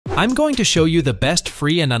I'm going to show you the best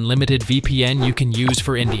free and unlimited VPN you can use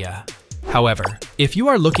for India. However, if you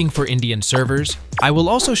are looking for Indian servers, I will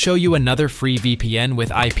also show you another free VPN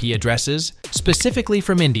with IP addresses, specifically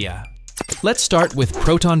from India. Let's start with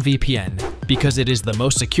Proton VPN, because it is the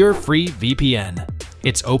most secure free VPN.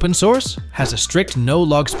 It's open source, has a strict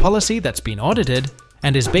no-logs policy that's been audited,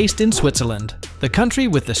 and is based in Switzerland, the country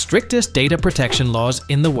with the strictest data protection laws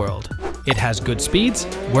in the world. It has good speeds,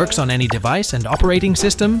 works on any device and operating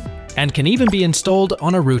system, and can even be installed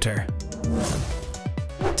on a router.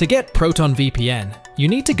 To get Proton VPN, you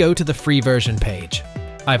need to go to the free version page.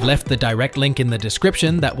 I've left the direct link in the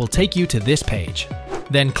description that will take you to this page.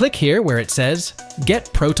 Then click here where it says,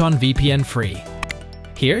 Get Proton VPN Free.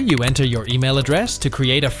 Here you enter your email address to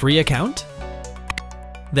create a free account.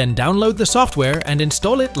 Then download the software and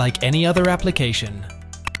install it like any other application.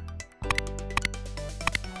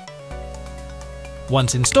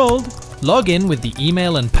 Once installed, log in with the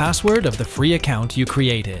email and password of the free account you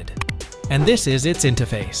created. And this is its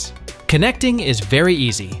interface. Connecting is very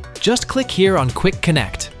easy. Just click here on Quick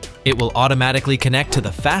Connect. It will automatically connect to the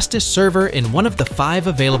fastest server in one of the 5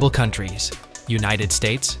 available countries: United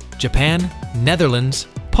States, Japan, Netherlands,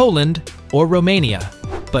 Poland, or Romania.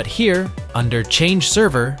 But here, under Change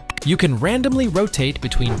Server, you can randomly rotate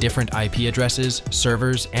between different IP addresses,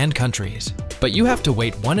 servers, and countries. But you have to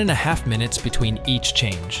wait 1.5 minutes between each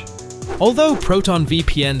change. Although Proton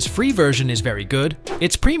VPN's free version is very good,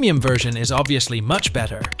 its premium version is obviously much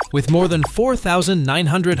better, with more than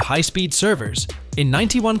 4,900 high-speed servers in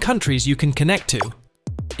 91 countries you can connect to,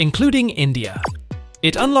 including India.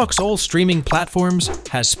 It unlocks all streaming platforms,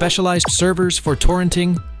 has specialized servers for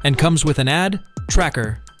torrenting, and comes with an ad,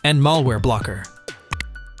 tracker, and malware blocker.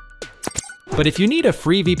 But if you need a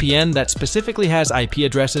free VPN that specifically has IP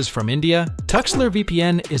addresses from India, Tuxler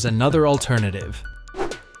VPN is another alternative.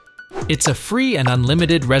 It's a free and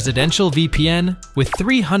unlimited residential VPN with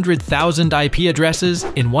 300,000 IP addresses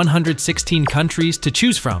in 116 countries to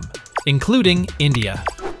choose from, including India.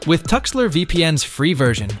 With Tuxler VPN's free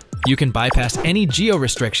version, you can bypass any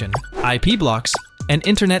geo-restriction, IP blocks, and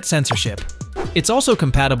internet censorship. It's also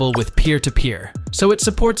compatible with peer-to-peer, so it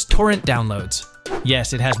supports torrent downloads.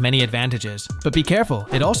 Yes, it has many advantages, but be careful,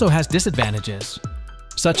 it also has disadvantages,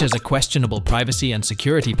 such as a questionable privacy and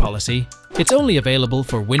security policy. It's only available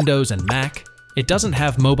for Windows and Mac. It doesn't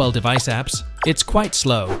have mobile device apps. It's quite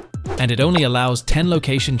slow, and it only allows 10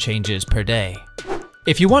 location changes per day.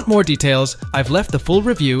 If you want more details, I've left the full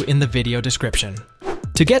review in the video description.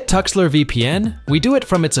 To get Tuxler VPN, we do it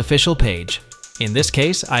from its official page. In this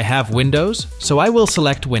case, I have Windows, so I will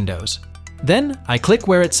select Windows. Then I click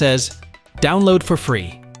where it says, Download for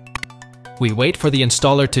free. We wait for the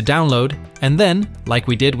installer to download, and then, like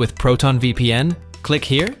we did with Proton VPN, click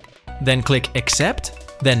here, then click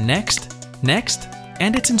Accept, then Next, Next,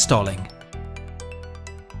 and it's installing.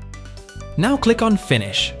 Now click on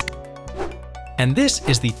Finish. And this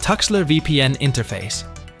is the Tuxler VPN interface.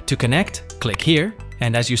 To connect, click here,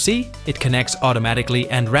 and as you see, it connects automatically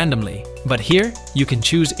and randomly, but here you can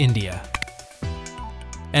choose India.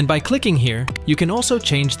 And by clicking here, you can also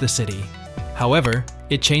change the city. However,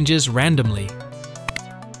 it changes randomly.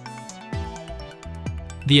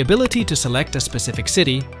 The ability to select a specific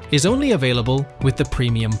city is only available with the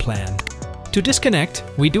premium plan. To disconnect,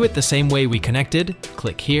 we do it the same way we connected,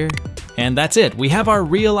 click here, and that's it, we have our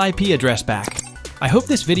real IP address back. I hope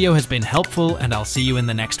this video has been helpful, and I'll see you in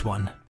the next one.